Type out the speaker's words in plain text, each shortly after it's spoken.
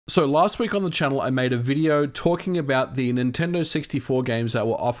So last week on the channel, I made a video talking about the Nintendo 64 games that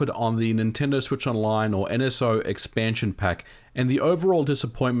were offered on the Nintendo Switch Online or NSO expansion pack, and the overall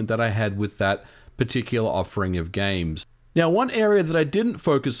disappointment that I had with that particular offering of games. Now, one area that I didn't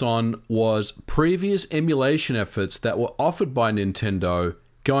focus on was previous emulation efforts that were offered by Nintendo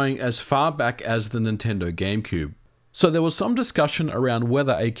going as far back as the Nintendo GameCube. So there was some discussion around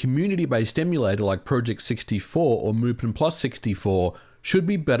whether a community-based emulator like Project 64 or Mupen Plus 64 should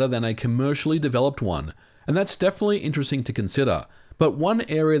be better than a commercially developed one, and that's definitely interesting to consider. But one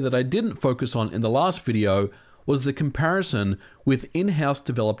area that I didn't focus on in the last video was the comparison with in-house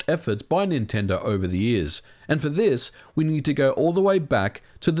developed efforts by Nintendo over the years. And for this, we need to go all the way back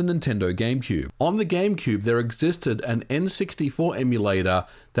to the Nintendo GameCube. On the GameCube, there existed an N64 emulator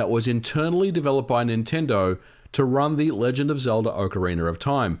that was internally developed by Nintendo to run The Legend of Zelda Ocarina of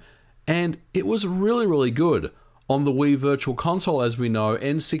Time, and it was really good. On the Wii Virtual Console, as we know,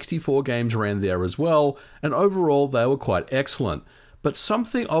 N64 games ran there as well, and overall they were quite excellent. But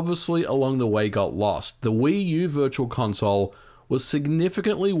something obviously along the way got lost. The Wii U Virtual Console was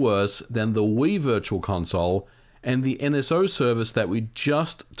significantly worse than the Wii Virtual Console, and the NSO service that we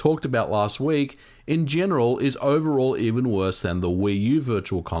just talked about last week in general is overall even worse than the Wii U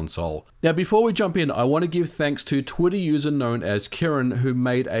Virtual Console. Now, before we jump in, I want to give thanks to Twitter user known as Kieran, who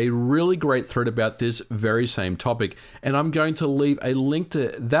made a really great thread about this very same topic, and I'm going to leave a link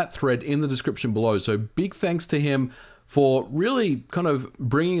to that thread in the description below. So big thanks to him for really kind of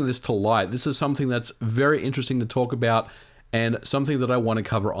bringing this to light. This is something that's very interesting to talk about and something that I want to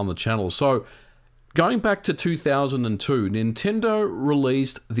cover on the channel. So going back to 2002, Nintendo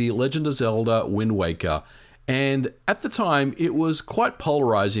released The Legend of Zelda Wind Waker, and at the time it was quite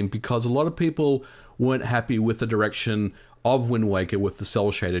polarizing because a lot of people weren't happy with the direction of Wind Waker with the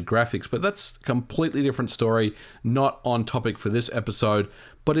cel-shaded graphics, but that's a completely different story, not on topic for this episode.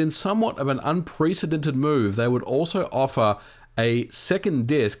 But in somewhat of an unprecedented move, they would also offer a second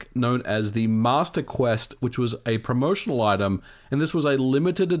disc known as the Master Quest, which was a promotional item, and this was a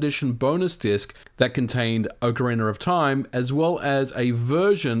limited edition bonus disc that contained Ocarina of Time, as well as a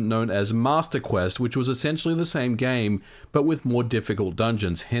version known as Master Quest, which was essentially the same game, but with more difficult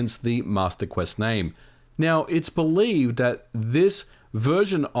dungeons, hence the Master Quest name. Now, it's believed that this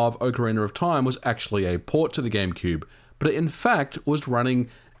version of Ocarina of Time was actually a port to the GameCube, but it in fact was running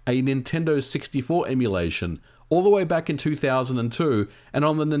a Nintendo 64 emulation all the way back in 2002 and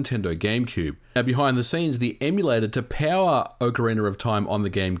on the Nintendo GameCube. Now, behind the scenes, the emulator to power Ocarina of Time on the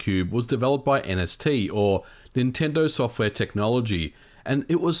GameCube was developed by NST, or Nintendo Software Technology, and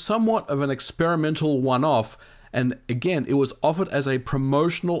it was somewhat of an experimental one-off, and again, it was offered as a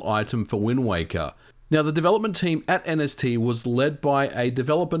promotional item for Wind Waker. Now, the development team at NST was led by a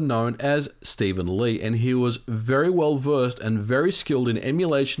developer known as Stephen Lee, and he was very well versed and very skilled in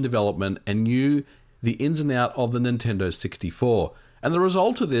emulation development and knew the ins and outs of the Nintendo 64. And the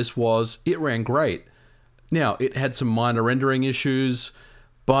result of this was it ran great. Now, it had some minor rendering issues,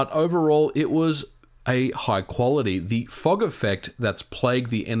 but overall it was a high quality. The fog effect that's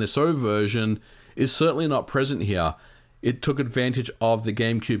plagued the NSO version is certainly not present here. It took advantage of the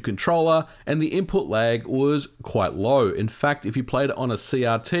GameCube controller, and the input lag was quite low. In fact, if you played it on a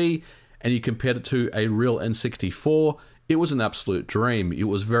CRT and you compared it to a real N64, it was an absolute dream. It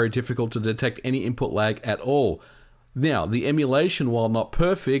was very difficult to detect any input lag at all. Now, the emulation, while not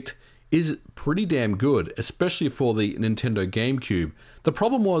perfect, is pretty damn good, especially for the Nintendo GameCube. The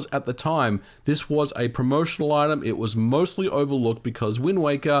problem was, at the time, this was a promotional item. It was mostly overlooked because Wind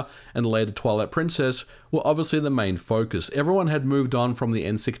Waker and later Twilight Princess were obviously the main focus. Everyone had moved on from the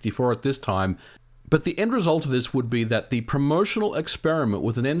N64 at this time, but the end result of this would be that the promotional experiment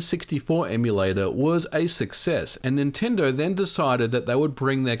with an N64 emulator was a success, and Nintendo then decided that they would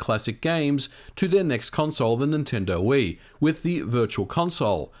bring their classic games to their next console, the Nintendo Wii, with the Virtual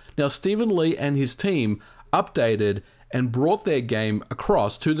Console. Now, Stephen Lee and his team updated and brought their game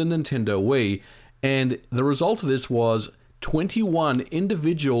across to the Nintendo Wii, and the result of this was 21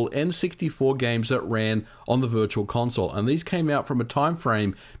 individual N64 games that ran on the Virtual Console, and these came out from a time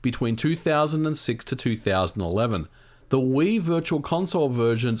frame between 2006 to 2011. The Wii Virtual Console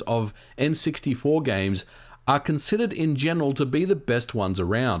versions of N64 games are considered in general to be the best ones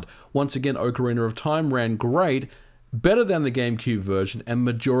around. Once again, Ocarina of Time ran great, better than the GameCube version, and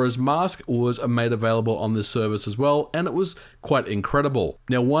Majora's Mask was made available on this service as well, and it was quite incredible.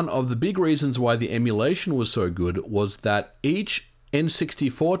 Now, one of the big reasons why the emulation was so good was that each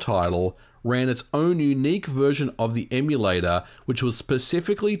N64 title ran its own unique version of the emulator, which was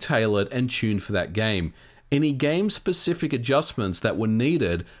specifically tailored and tuned for that game. Any game-specific adjustments that were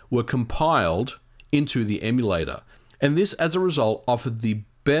needed were compiled into the emulator. And this, as a result, offered the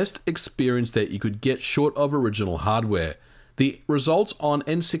best experience that you could get short of original hardware. The results on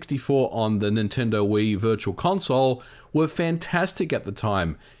N64 on the Nintendo Wii Virtual Console were fantastic at the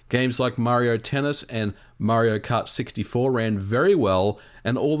time. Games like Mario Tennis and Mario Kart 64 ran very well,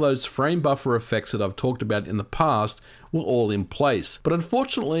 and all those frame buffer effects that I've talked about in the past were all in place. But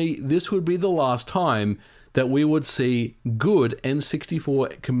unfortunately, this would be the last time that we would see good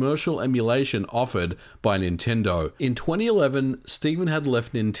N64 commercial emulation offered by Nintendo. In 2011, Steven had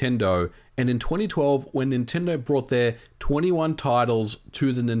left Nintendo, and in 2012, when Nintendo brought their 21 titles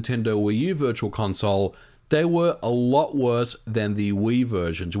to the Nintendo Wii U Virtual Console, they were a lot worse than the Wii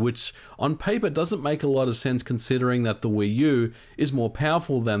versions, which on paper doesn't make a lot of sense considering that the Wii U is more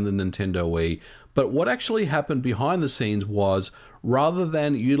powerful than the Nintendo Wii. But what actually happened behind the scenes was, rather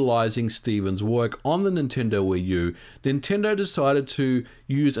than utilizing Steven's work on the Nintendo Wii U, Nintendo decided to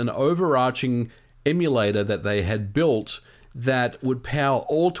use an overarching emulator that they had built that would power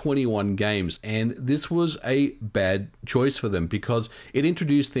all 21 games. And this was a bad choice for them because it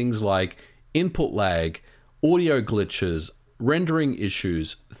introduced things like input lag, audio glitches, rendering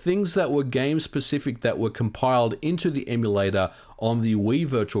issues, things that were game specific that were compiled into the emulator on the Wii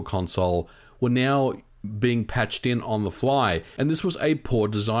Virtual Console were now being patched in on the fly, and this was a poor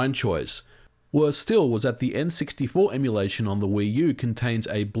design choice. Worse still was that the N64 emulation on the Wii U contains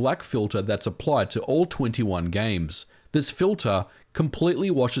a black filter that's applied to all 21 games. This filter completely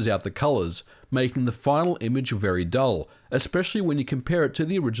washes out the colors, making the final image very dull, especially when you compare it to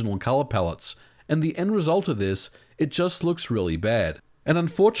the original color palettes. And the end result of this, it just looks really bad. And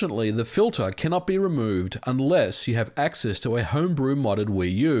unfortunately, the filter cannot be removed unless you have access to a homebrew modded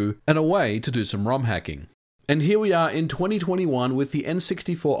Wii U and a way to do some ROM hacking. And here we are in 2021 with the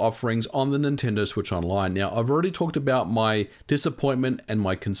N64 offerings on the Nintendo Switch Online. Now, I've already talked about my disappointment and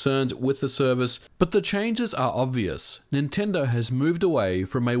my concerns with the service, but the changes are obvious. Nintendo has moved away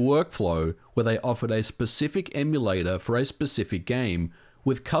from a workflow where they offered a specific emulator for a specific game,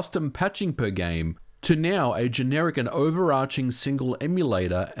 with custom patching per game, to now a generic and overarching single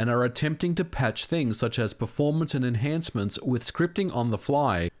emulator, and are attempting to patch things such as performance and enhancements with scripting on the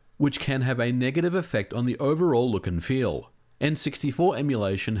fly, which can have a negative effect on the overall look and feel. N64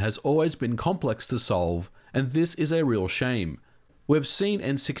 emulation has always been complex to solve, and this is a real shame. We've seen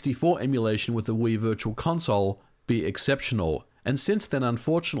N64 emulation with the Wii Virtual Console be exceptional, and since then,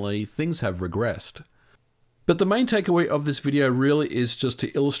 unfortunately, things have regressed. But the main takeaway of this video really is just to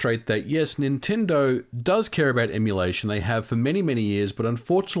illustrate that yes, Nintendo does care about emulation. They have for many, many years, but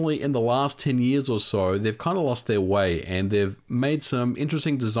unfortunately in the last 10 years or so, they've kind of lost their way and they've made some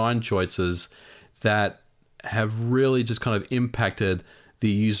interesting design choices that have really just kind of impacted the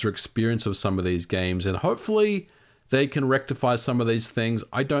user experience of some of these games. And hopefully they can rectify some of these things.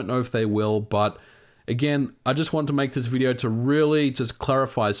 I don't know if they will, but again, I just want to make this video to really just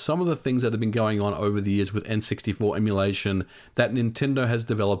clarify some of the things that have been going on over the years with N64 emulation that Nintendo has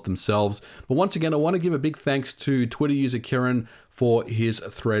developed themselves. But once again, I want to give a big thanks to Twitter user Kieran for his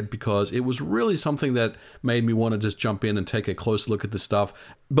thread, because it was really something that made me want to just jump in and take a close look at this stuff.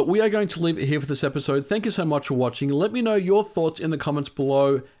 But we are going to leave it here for this episode. Thank you so much for watching. Let me know your thoughts in the comments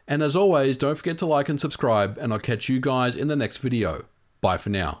below. And as always, don't forget to like and subscribe, and I'll catch you guys in the next video. Bye for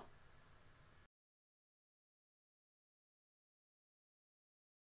now.